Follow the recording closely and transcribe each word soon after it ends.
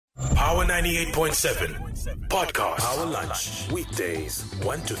Power 98.7 Podcast. Power Lunch. Weekdays,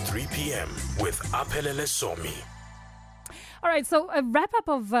 1 to 3 p.m. with Aphelele Somi. All right, so a wrap-up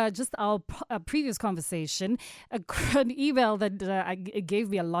of just our previous conversation, an email that gave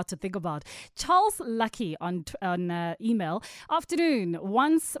me a lot to think about. Charles Lucky on email. Afternoon.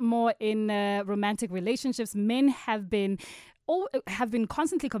 Once more in romantic relationships, men have been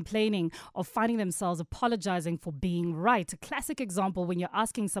constantly complaining of finding themselves apologizing for being right. A classic example, when you're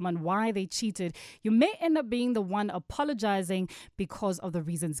asking someone why they cheated, you may end up being the one apologizing because of the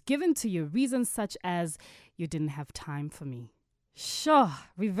reasons given to you. Reasons such as, you didn't have time for me. Sure.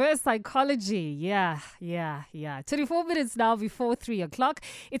 Reverse psychology. Yeah. 24 minutes now before 3 o'clock.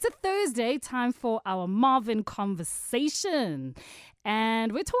 It's a Thursday, time for our Marvin conversation.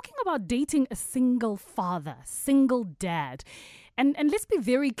 And we're talking about dating a single father, single dad. And let's be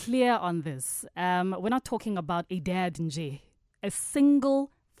very clear on this. We're not talking about a dad nje, a single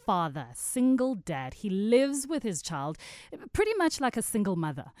father, single dad. He lives with his child, pretty much like a single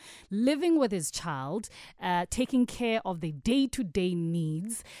mother, living with his child, taking care of the day-to-day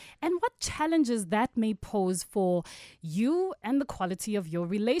needs, and what challenges that may pose for you and the quality of your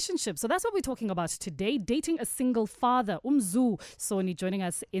relationship. So that's what we're talking about today, dating a single father. Umzu Soni joining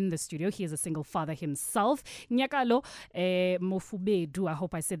us in the studio. He is a single father himself. Nyakalo Mofubedu, I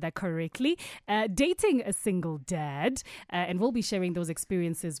hope I said that correctly. Dating a single dad, and we'll be sharing those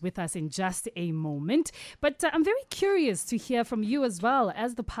experiences with us in just a moment. But I'm very curious to hear from you as well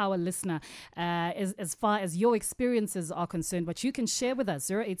as the Power listener, as far as your experiences are concerned, what you can share with us.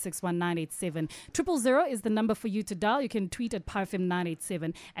 0861987000 is the number for you to dial. You can tweet at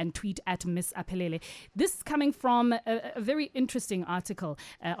PowerFM987 and tweet at Miss Aphelele. This is coming from a very interesting article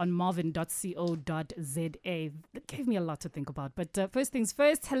on marvin.co.za. That gave me a lot to think about. But first things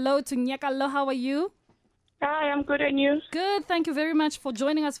first, hello to Nyakalo. How are you? Hi, I'm good, and you? Good. Thank you very much for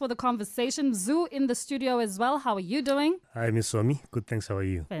joining us for the conversation. Zoo in the studio as well. How are you doing? Hi, Miss Somi. Good, thanks. How are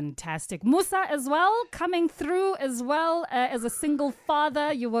you? Fantastic. Musa as well, coming through as well as a single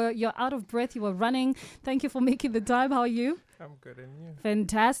father. You're out of breath. You were running. Thank you for making the time. How are you? I'm good, and you?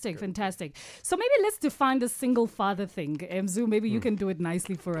 Fantastic. So maybe let's define the single father thing. Zoo, maybe you can do it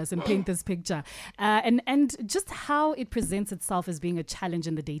nicely for us and paint this picture. And just how it presents itself as being a challenge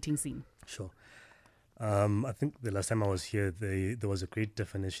in the dating scene. Sure. I think the last time I was here, there was a great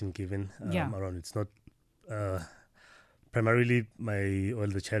definition given around. It's not primarily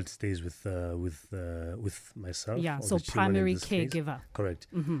the child stays with myself. Yeah, so primary caregiver. Case. Correct.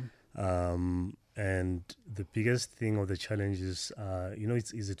 Mm-hmm. And the biggest thing or the challenge is,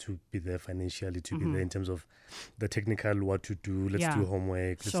 it's easy to be there financially, to be there in terms of the technical, what to do. Let's do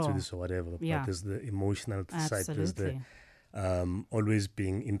homework. Let's do this or whatever. Yeah. But there's the emotional side. There's the always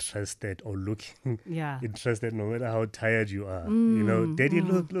being interested or looking interested, no matter how tired you are. Daddy,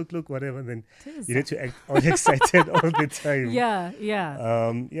 look, whatever. And then you need to act all excited all the time. Yeah.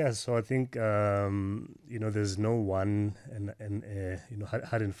 So I think there's no one and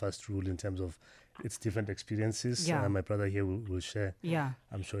hard and fast rule in terms of its different experiences. Yeah. My brother here will share. Yeah.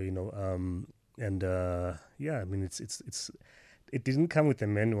 I'm sure it's it didn't come with a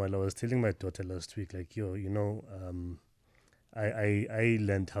manual. I was telling my daughter last week, like, I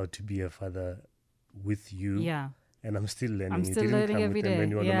learned how to be a father with you. Yeah. And I'm still learning. I'm still learning every day.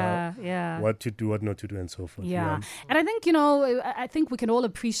 What to do, what not to do, and so forth. Yeah. And I think, I think we can all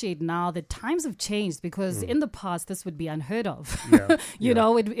appreciate now that times have changed, because in the past, this would be unheard of.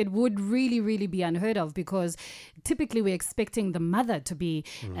 It would really, really be unheard of, because typically we're expecting the mother to be,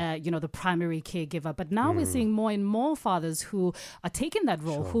 the primary caregiver. But now we're seeing more and more fathers who are taking that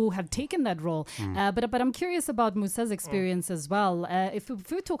role, who have taken that role. But I'm curious about Musa's experience as well. If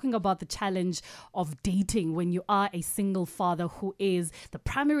we're talking about the challenge of dating when you are a single father who is the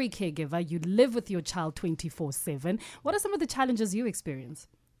primary caregiver, you live with your child 24/7. What are some of the challenges you experience?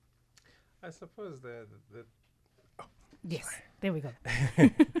 I suppose yes, there we go.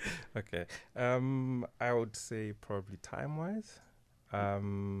 Okay. I would say probably time-wise.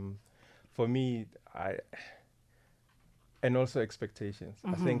 For me, and also expectations.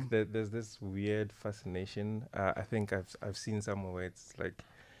 I think that there's this weird fascination. I think I've seen somewhere where it's like,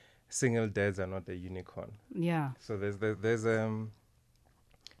 single dads are not a unicorn. Yeah. So there's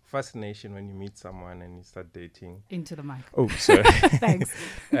fascination when you meet someone and you start dating. Into the mic. Oh, sorry. Thanks.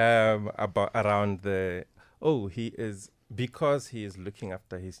 Because he is looking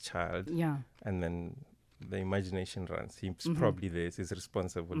after his child. Yeah. And then the imagination runs. He's probably this, he's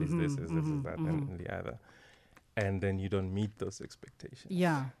responsible, is this, is that, and the other. And then you don't meet those expectations.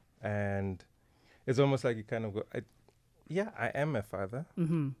 Yeah. And it's almost like you kind of go, I am a father.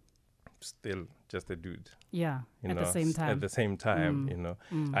 Still just a dude. Yeah, at the same time. At the same time,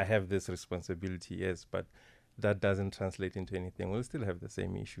 I have this responsibility, yes, but that doesn't translate into anything. We'll still have the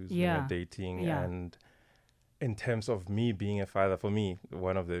same issues when we're dating. Yeah. And in terms of me being a father, for me,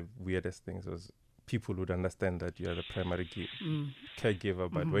 one of the weirdest things was people would understand that you are the primary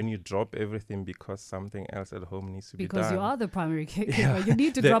caregiver, but when you drop everything because something else at home needs to be done. Because you are the primary caregiver. You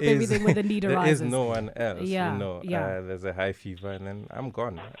need to drop everything when the need arises. There is no one else, there's a high fever and then I'm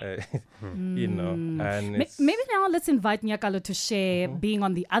gone, and maybe now let's invite Nyakalo to share being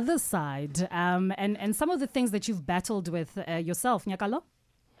on the other side and some of the things that you've battled with yourself, Nyakalo.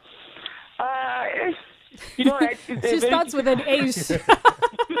 She starts with an H.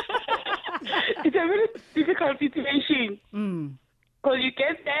 It's a very difficult situation because you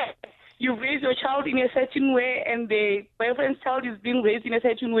get there, you raise your child in a certain way, and the boyfriend's child is being raised in a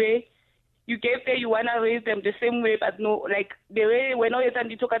certain way. You get there, you wanna raise them the same way, but no, like the way when all the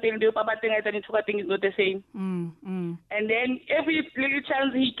papa thing is not the same. And then every little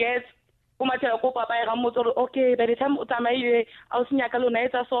chance he gets, okay, by the time I'll see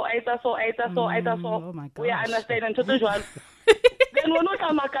oh my gosh. We understand and total. Then we're not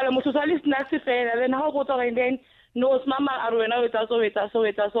a makala mususalis nasi fair, then how go and then knows mama arwena with us so it's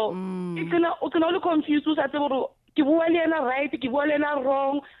can only confuse us at the Kibualiana right, Kibualiana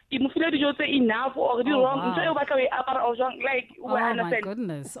wrong, Kimufila say enough or the wrong.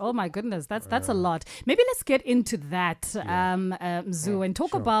 Oh my goodness. That's a lot. Maybe let's get into that, Mzu, and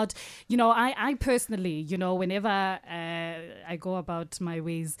talk about, I personally, whenever I go about my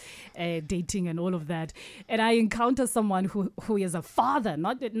ways, dating and all of that, and I encounter someone who is a father,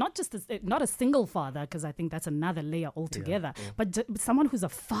 not a single father, because I think that's another layer altogether, but someone who's a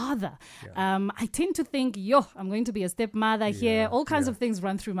father. I tend to think, I'm going to be a stepmother here. All kinds of things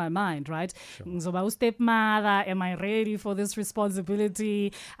run through my mind, right? Sure. Stepmother, am I ready for this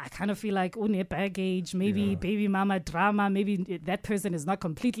responsibility? I kind of feel like baggage, maybe baby mama drama, maybe that person is not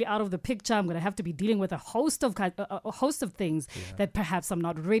completely out of the picture. I'm going to have to be dealing with a host of things that perhaps I'm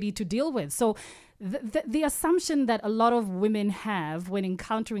not ready to deal with. So the assumption that a lot of women have when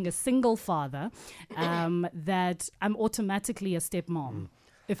encountering a single father, that I'm automatically a stepmom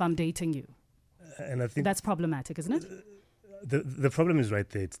if I'm dating you. And I think that's problematic, isn't it? The problem is right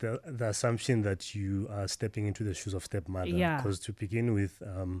there. It's the assumption that you are stepping into the shoes of stepmother. Because to begin with,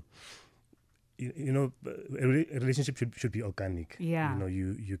 a relationship should be organic.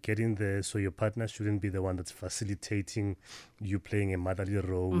 You get in there, so your partner shouldn't be the one that's facilitating you playing a motherly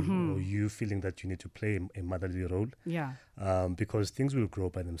role or you feeling that you need to play a motherly role. Because things will grow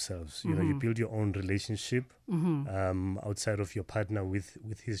by themselves. You build your own relationship outside of your partner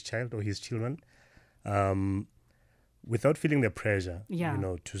with his child or his children. Without feeling the pressure,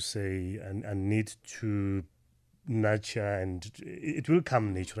 to say and need to nurture, and it will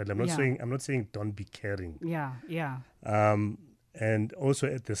come naturally. I'm not saying don't be caring. And also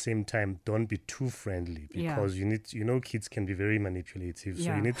at the same time, don't be too friendly, because you need, kids can be very manipulative.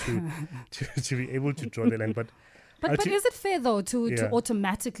 So you need to be able to draw the line. But is it fair, though, to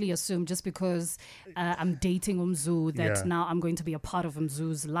automatically assume just because I'm dating Mzu that now I'm going to be a part of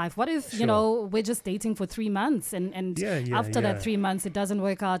Mzu's life? What if, we're just dating for 3 months and after that 3 months it doesn't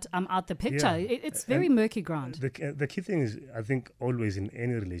work out, I'm out the picture? It's very murky ground. The key thing is, I think always in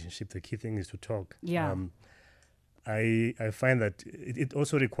any relationship, the key thing is to talk. I find that it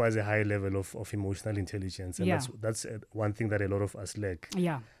also requires a high level of emotional intelligence, and that's one thing that a lot of us lack.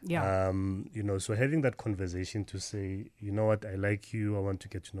 So having that conversation to say, you know what, I like you, I want to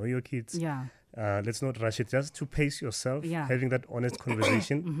get to know your kids. Let's not rush it, just to pace yourself. Having that honest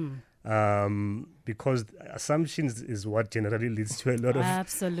conversation, because assumptions is what generally leads to a lot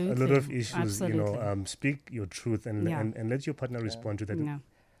of issues. Speak your truth and let your partner respond to that.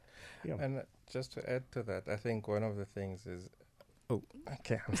 And just to add to that, I think one of the things is, I'm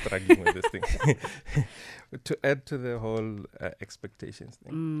struggling with this thing. To add to the whole expectations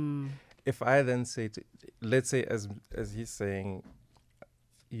thing, if I then say, let's say as he's saying,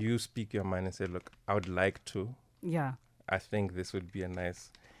 you speak your mind and say, look, I would like to. I think this would be a nice.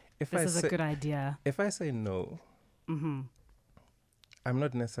 This is a good idea. If I say no, I'm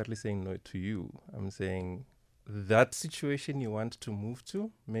not necessarily saying no to you. I'm saying, that situation you want to move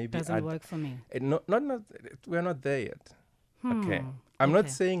to maybe doesn't work for me. We're not there yet. Okay. I'm not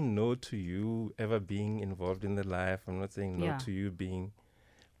saying no to you ever being involved in the life. I'm not saying no to you being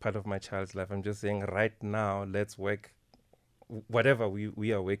part of my child's life. I'm just saying right now, let's work whatever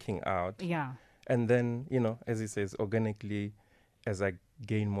we are working out. And then, as he says, organically, as I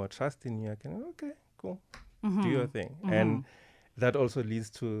gain more trust in you, I can, okay, cool, do your thing. And that also leads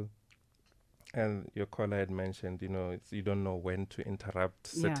to And your caller had mentioned, you don't know when to interrupt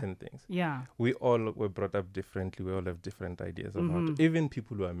certain things. Yeah. We all were brought up differently. We all have different ideas of how to, even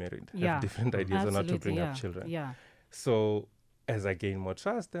people who are married have different ideas on how to bring up children. Yeah. So as I gain more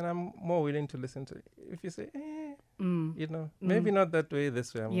trust, then I'm more willing to listen to it. If you say, maybe not that way,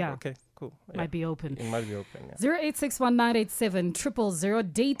 this way, I'm like, okay, cool. Might be open. It might be open,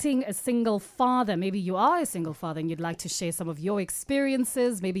 08619870000. Dating a single father. Maybe you are a single father and you'd like to share some of your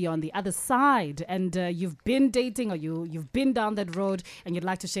experiences. Maybe you're on the other side and you've been dating or you've been down that road and you'd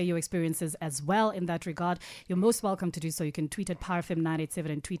like to share your experiences as well in that regard. You're most welcome to do so. You can tweet at PowerFM987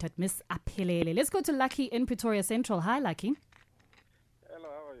 and tweet at Miss Aphelele. Let's go to Lucky in Pretoria Central. Hi, Lucky. Hello,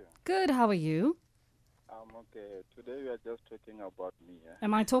 how are you? Good, how are you? I'm okay. Today we are just talking about me.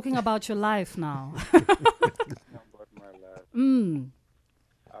 Am I talking about your life now? About my life.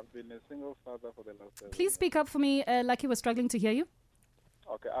 I've been a single father for the last 7 years. Please speak up for me. Lucky, we're struggling to hear you.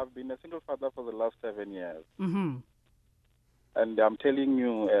 Okay, I've been a single father for the last 7 years. Mm-hmm. And I'm telling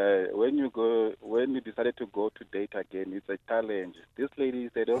you, when you decided to go to date again, it's a challenge. These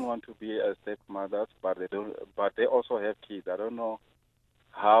ladies, they don't want to be stepmothers, but they also have kids. I don't know.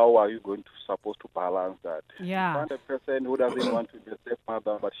 How are you supposed to balance that? Yeah. You find a person who doesn't want to be a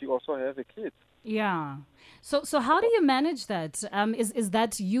stepmother, but she also has a kid. Yeah. So how do you manage that? Is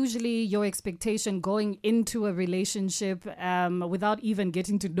that usually your expectation going into a relationship without even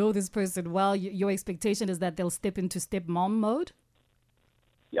getting to know this person well? Your expectation is that they'll step into stepmom mode?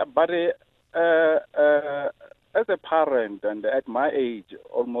 Yeah, but as a parent and at my age,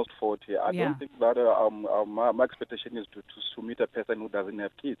 almost 40, I don't think that my expectation is to meet a person who doesn't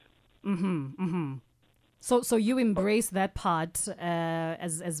have kids. Mm-hmm, mm-hmm. So you embrace that part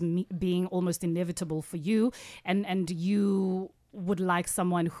as being almost inevitable for you, and you would like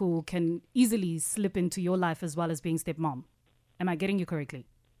someone who can easily slip into your life as well as being stepmom. Am I getting you correctly?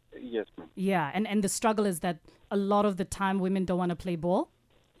 Yes, ma'am. Yeah, and the struggle is that a lot of the time women don't want to play ball?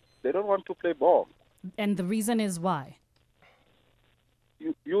 They don't want to play ball. And the reason is why?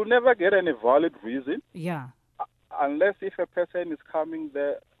 You never get any valid reason. Yeah. Unless if a person is coming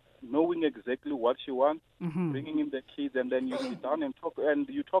there knowing exactly what she wants, bringing in the kids, and then you sit down and talk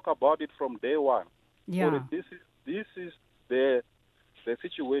about it from day one. Yeah. So this is the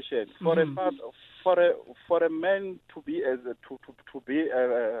situation for a man to be a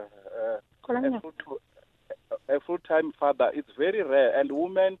full-time father. It's very rare, and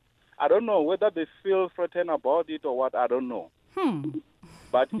women, I don't know whether they feel threatened about it or what. I don't know.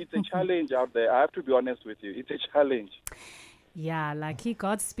 But it's a challenge out there. I have to be honest with you. It's a challenge. Yeah, Lucky,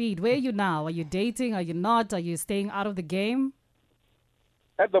 Godspeed. Where are you now? Are you dating? Are you not? Are you staying out of the game?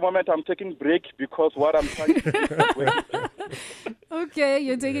 At the moment, I'm taking break because what I'm trying to do. Okay,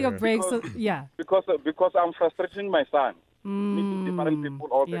 you're taking a break. Because I'm frustrating my son. Meeting different people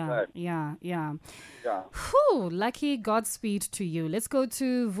all the time. Yeah. Whew, Lucky, Godspeed to you. Let's go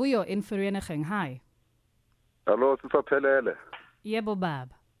to Vuyo in Vereeniging. Hi. Hello, Sister Pelele. Yebo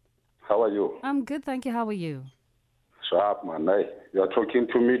Bab. How are you? I'm good, thank you. How are you? Sharp, man. You're talking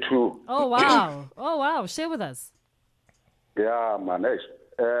to me too. Oh, wow. Share with us. Yeah, man.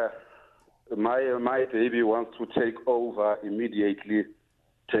 My baby wants to take over immediately,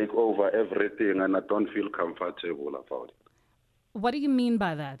 take over everything, and I don't feel comfortable about it. What do you mean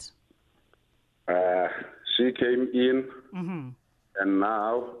by that? She came in, and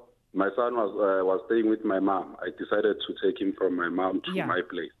now my son was staying with my mom. I decided to take him from my mom to my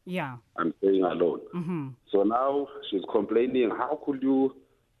place. Yeah. I'm staying alone. So now she's complaining, how could you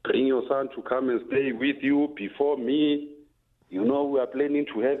bring your son to come and stay with you before me? You know, we are planning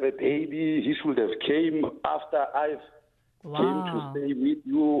to have a baby. He should have came after I've came to stay with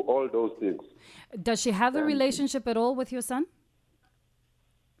you, all those things. Does she have a relationship at all with your son?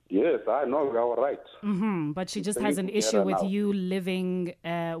 Yes, I know, we are all right. But she just has an issue with you living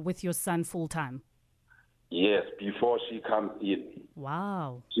with your son full time. Yes, before she comes in.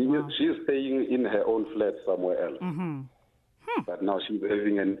 Wow. She's staying in her own flat somewhere else. But now she's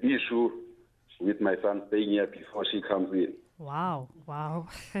having an issue with my son staying here before she comes in. Wow.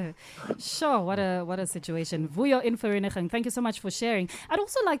 Sure, what a situation. Vuyo in Vereeniging, thank you so much for sharing. I'd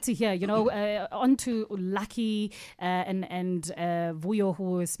also like to hear, on to Lucky and Vuyo, who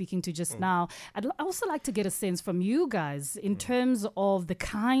we're speaking to just now. I'd also like to get a sense from you guys in terms of the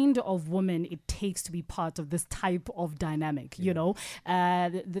kind of woman it takes to be part of this type of dynamic,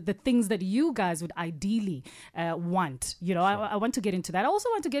 the things that you guys would ideally want. I want to get into that. I also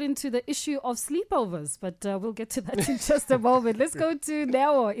want to get into the issue of sleepovers, but we'll get to that in just a moment. Let's go to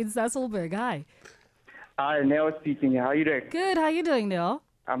Neo in Sasolburg. Hi. Hi, Neo speaking. How are you doing? Good. How are you doing, Neo?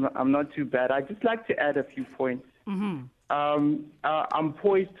 I'm not too bad. I'd just like to add a few points. I'm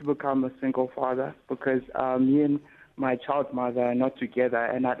poised to become a single father because me and my child's mother are not together,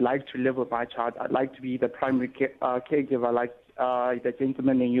 and I'd like to live with my child. I'd like to be the primary caregiver, like the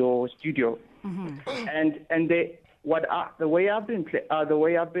gentleman in your studio. And the way I've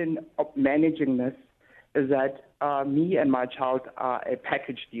been managing this is that me and my child are a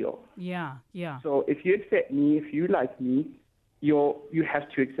package deal. Yeah. So if you accept me, if you like me, you have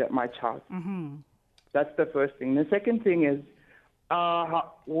to accept my child. That's the first thing. The second thing is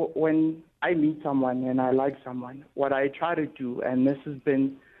when I meet someone and I like someone, what I try to do, and this has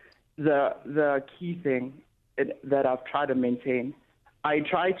been the key thing that I've tried to maintain, I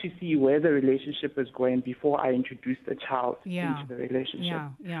try to see where the relationship is going before I introduce the child into the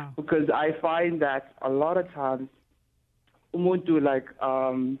relationship. Yeah. Because I find that a lot of times, umuntu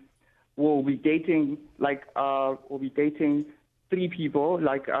will be dating three people,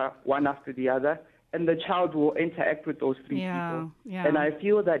 one after the other, and the child will interact with those three people. Yeah. And I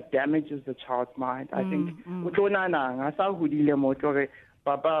feel that damages the child's mind. I think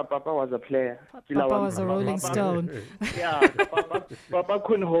Papa was a player. Papa was a Rolling Stone. Yeah, Papa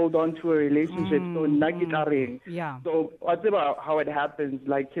couldn't hold on to a relationship, so nagitaring. Yeah. So what's about how it happens?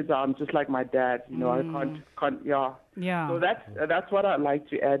 Like kids, I'm just like my dad. I can't. Yeah. Yeah. So that's what I'd like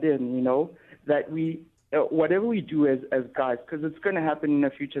to add in. That we whatever we do as guys, because it's going to happen in the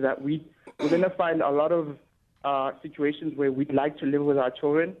future that we're going to find a lot of situations where we'd like to live with our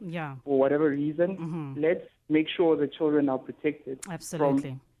children for whatever reason. Let's make sure the children are protected.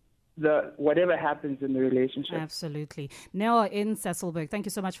 Absolutely. From whatever happens in the relationship. Absolutely. Now in Sasolburg, thank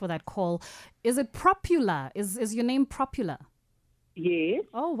you so much for that call. Is it Popular? Is your name Popular? Yes.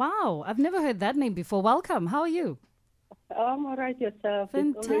 Oh, wow. I've never heard that name before. Welcome. How are you? I'm all right, yourself.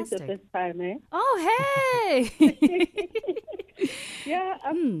 Fantastic. It's always the best time, eh? Oh, hey! Yeah.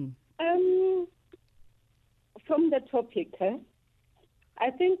 From the topic, I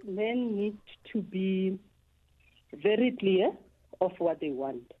think men need to be very clear of what they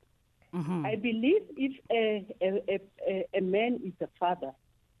want. I believe if a man is a father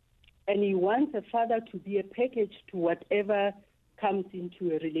and he wants a father to be a package to whatever comes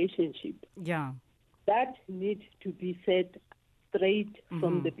into a relationship, that needs to be said straight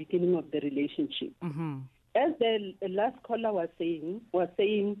from the beginning of the relationship. As the last caller was saying,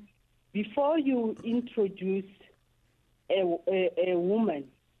 before you introduce a woman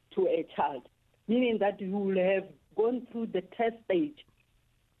to a child, meaning that you will have gone through the test stage.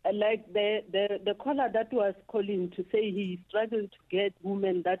 Like the caller that was calling to say he struggled to get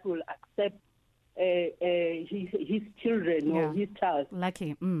women that will accept his children or his child.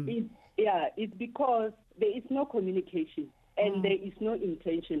 Lucky. It's because there is no communication and there is no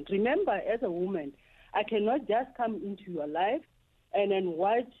intention. Remember, as a woman, I cannot just come into your life and then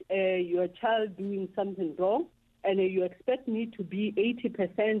watch your child doing something wrong and you expect me to be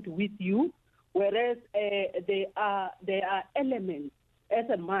 80% with you, whereas there are elements as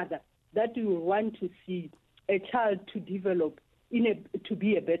a mother that you want to see a child to develop to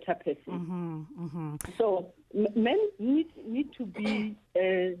be a better person. So men need to be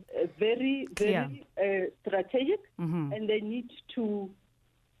very, very strategic, and they need to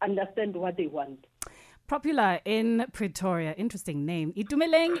understand what they want. Popular in Pretoria. Interesting name.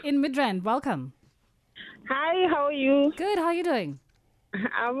 Itumeleng in Midrand. Welcome. Hi, how are you? Good. How are you doing?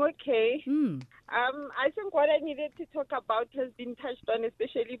 I'm okay. I think what I needed to talk about has been touched on,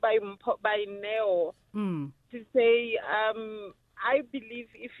 especially by Neo, to say, I believe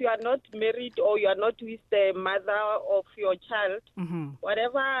if you are not married or you are not with the mother of your child,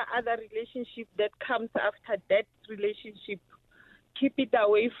 whatever other relationship that comes after that relationship, keep it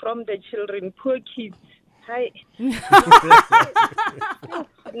away from the children. Poor kids. Hi.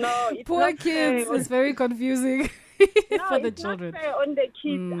 No, it's poor not kids. fair. It's very confusing for the it's children. Not fair on the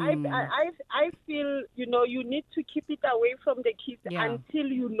kids. I feel you need to keep it away from the kids until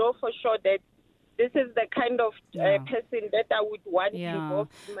you know for sure that this is the kind of person that I would want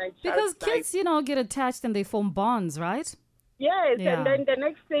involved in my child's because kids, life. get attached and they form bonds, right? Yes, and then the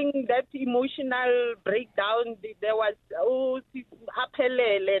next thing, that emotional breakdown, there was,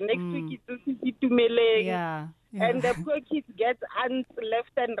 next week it's yeah. And the poor kids get aunts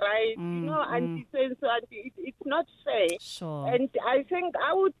left and right, auntie so it's not fair. Sure. And I think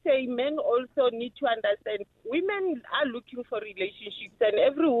I would say men also need to understand women are looking for relationships, and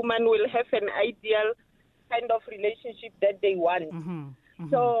every woman will have an ideal kind of relationship that they want.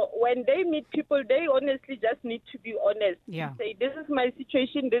 So when they meet people, they honestly just need to be honest. Yeah. Say, this is my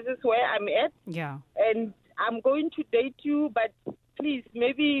situation, this is where I'm at. Yeah. And I'm going to date you, but please,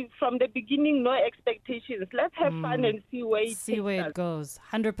 maybe from the beginning, no expectations. Let's have fun and see where it goes.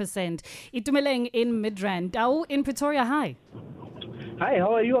 100%. Itumeleng in Midrand. Dau in Pretoria. Hi. Hi,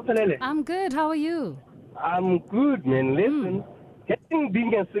 how are you, Apelele? I'm good. How are you? I'm good, man. Listen,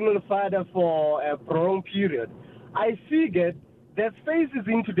 being a single father for a prolonged period, I figured there's phases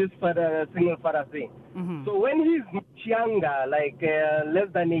into this single father thing. So when he's much younger, like less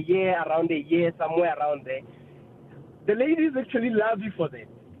than a year, around a year, somewhere around there, the ladies actually love you for that.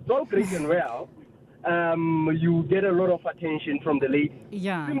 It's all great and well. You get a lot of attention from the ladies.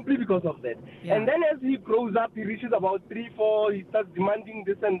 Yeah. Simply because of that. Yeah. And then as he grows up, he reaches about 3, 4, he starts demanding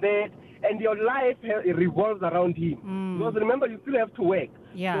this and that, and your life revolves around him. Because remember, you still have to work.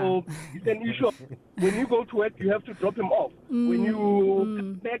 Yeah. So it's an issue of when you go to work, you have to drop him off. When you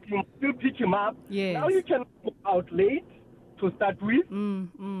come back, you still pick him up. Yes. Now you can go out late to start with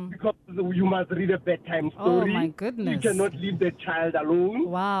because you must read a bedtime story. Oh, my goodness. You cannot leave the child alone.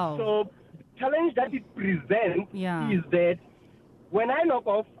 Wow. So challenge that it presents is that when I knock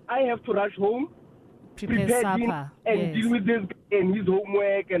off, I have to rush home, prepare him, and deal with this and his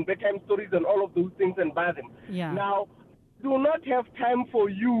homework and bedtime stories and all of those things and buy them. Yeah. Now, do not have time for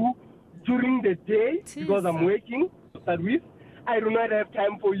you during the day because I'm working to start with. I do not have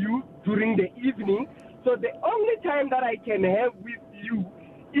time for you during the evening. So the only time that I can have with you,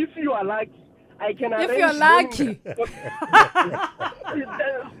 if you are lucky, I can arrange. If you're lucky.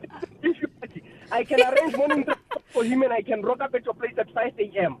 If you're lucky, I can arrange morning for him and I can rock up at your place at 5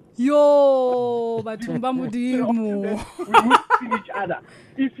 a.m. Yo, Batumba Mudimu. We move in each other.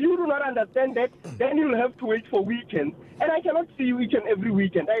 If you do not understand that, then you'll have to wait for weekends. And I cannot see you each and every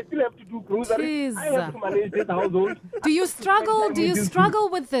weekend. I still have to do groceries. I have to manage this household. Do you struggle? Do you struggle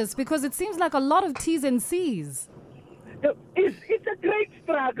with this? Because it seems like a lot of T's and C's. It's a great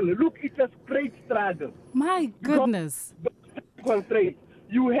struggle. Look, it's a great struggle. My goodness. Constraint.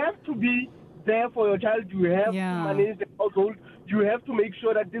 You have to be there for your child. You have to manage the household. You have to make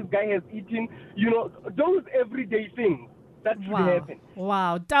sure that this guy has eaten. You know, those everyday things. That should happen.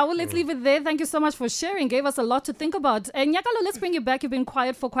 Wow. Dawu, let's leave it there. Thank you so much for sharing. Gave us a lot to think about. And Nyakalo, let's bring you back. You've been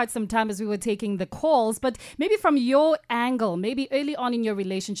quiet for quite some time as we were taking the calls. But maybe from your angle, maybe early on in your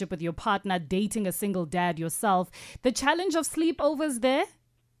relationship with your partner, dating a single dad yourself, the challenge of sleepovers there?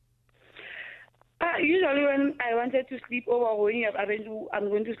 Usually when I wanted to sleep over, or when I'm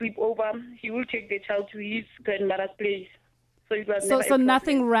going to sleep over, he will take the child to his grandmother's place. So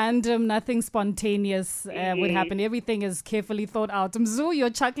nothing random, nothing spontaneous would happen. Everything is carefully thought out. Mzu, you're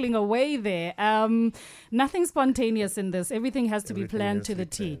chuckling away there. Nothing spontaneous in this. Everything has to be planned to the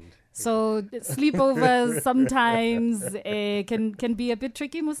T. So sleepovers sometimes can be a bit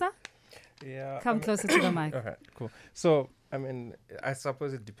tricky, Musa? Yeah. Come closer to the mic. Okay, cool. So, I mean, I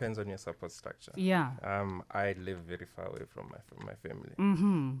suppose it depends on your support structure. Yeah. I live very far away from my family.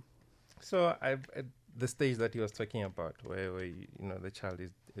 Mm-hmm. So at the stage that he was talking about, where the child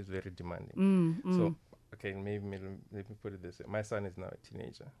is very demanding. So, okay, maybe let me put it this way. My son is now a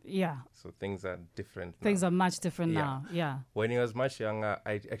teenager. Yeah. So things are different now. Things are much different now. Yeah. When he was much younger,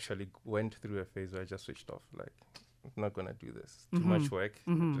 I actually went through a phase where I just switched off. Like, I'm not going to do this. Too much work.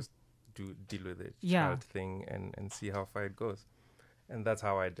 Just deal with the child thing and see how far it goes. And that's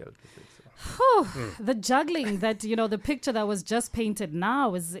how I dealt with it. So. The juggling that, the picture that was just painted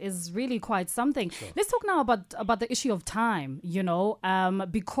now is really quite something. Sure. Let's talk now about the issue of time,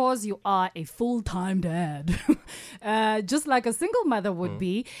 because you are a full-time dad, just like a single mother would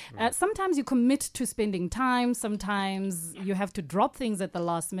be. Sometimes you commit to spending time. Sometimes you have to drop things at the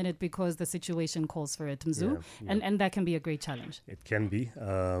last minute because the situation calls for it, Mzu. Yeah. And that can be a great challenge. It can be.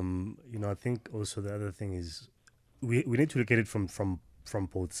 I think also the other thing is, we need to look at it from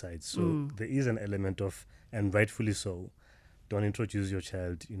both sides. So there is an element of, and rightfully so, don't introduce your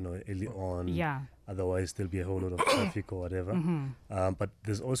child, early on. Yeah. Otherwise, there'll be a whole lot of traffic or whatever. But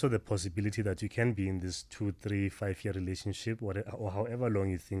there's also the possibility that you can be in this 2, 3, 5 year relationship, or however long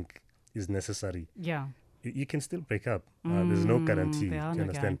you think is necessary. Yeah. You can still break up. There's no guarantee. There are no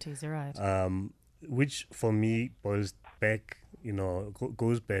guarantees. You're right. Which for me boils back.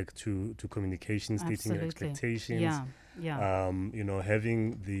 Goes back to communication, stating your expectations.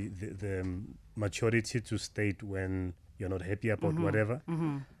 Having the maturity to state when you're not happy about whatever,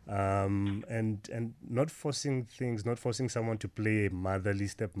 and not forcing things, not forcing someone to play a motherly,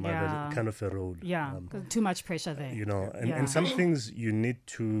 stepmotherly kind of a role. Yeah, too much pressure there. And some things you need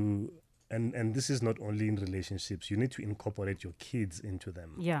to, and this is not only in relationships, you need to incorporate your kids into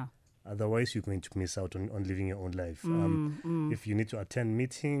them. Yeah. Otherwise, you're going to miss out on living your own life. If you need to attend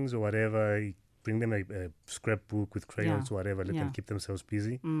meetings or whatever, bring them a scrapbook with crayons, whatever. Let them keep themselves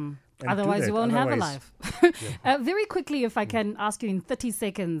busy. Otherwise, you won't have a life. Very quickly, if I can ask you in 30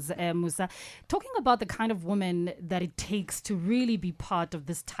 seconds, Musa, talking about the kind of woman that it takes to really be part of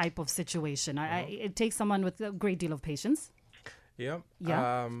this type of situation. It takes someone with a great deal of patience. Yeah.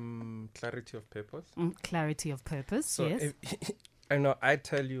 Clarity of purpose. Clarity of purpose, so yes. I know I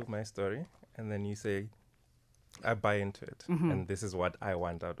tell you my story, and then you say, I buy into it, and this is what I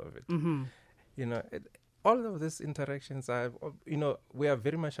want out of it. You know, all of these interactions, we are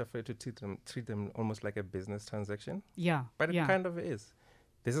very much afraid to treat them almost like a business transaction. Yeah. But it kind of is.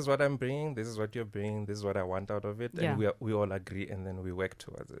 This is what I'm bringing, this is what you're bringing, this is what I want out of it, and we all agree, and then we work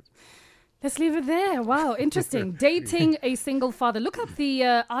towards it. Let's leave it there. Wow, interesting. Dating a single father. Look up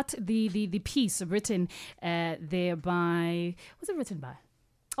the the piece written there by... Was it written by?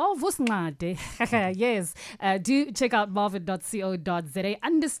 Oh, Vusngade. Yes. Do check out marvin.co.za.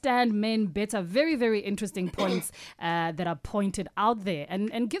 Understand men better. Very, very interesting points that are pointed out there,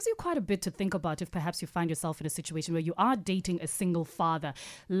 and gives you quite a bit to think about if perhaps you find yourself in a situation where you are dating a single father.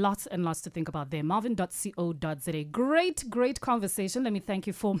 Lots and lots to think about there. marvin.co.za. Great conversation. Let me thank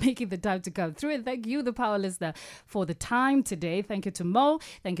you for making the time to come through, and thank you, the power listener, for the time today. Thank you to Mo.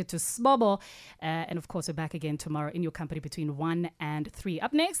 Thank you to Smobo. And of course, we're back again tomorrow in your company between 1 and 3.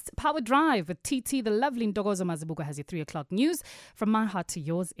 Up next, Power Drive with TT. The lovely Ndogozo Mazibuko has your 3 o'clock news. From my heart to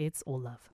yours, it's all love.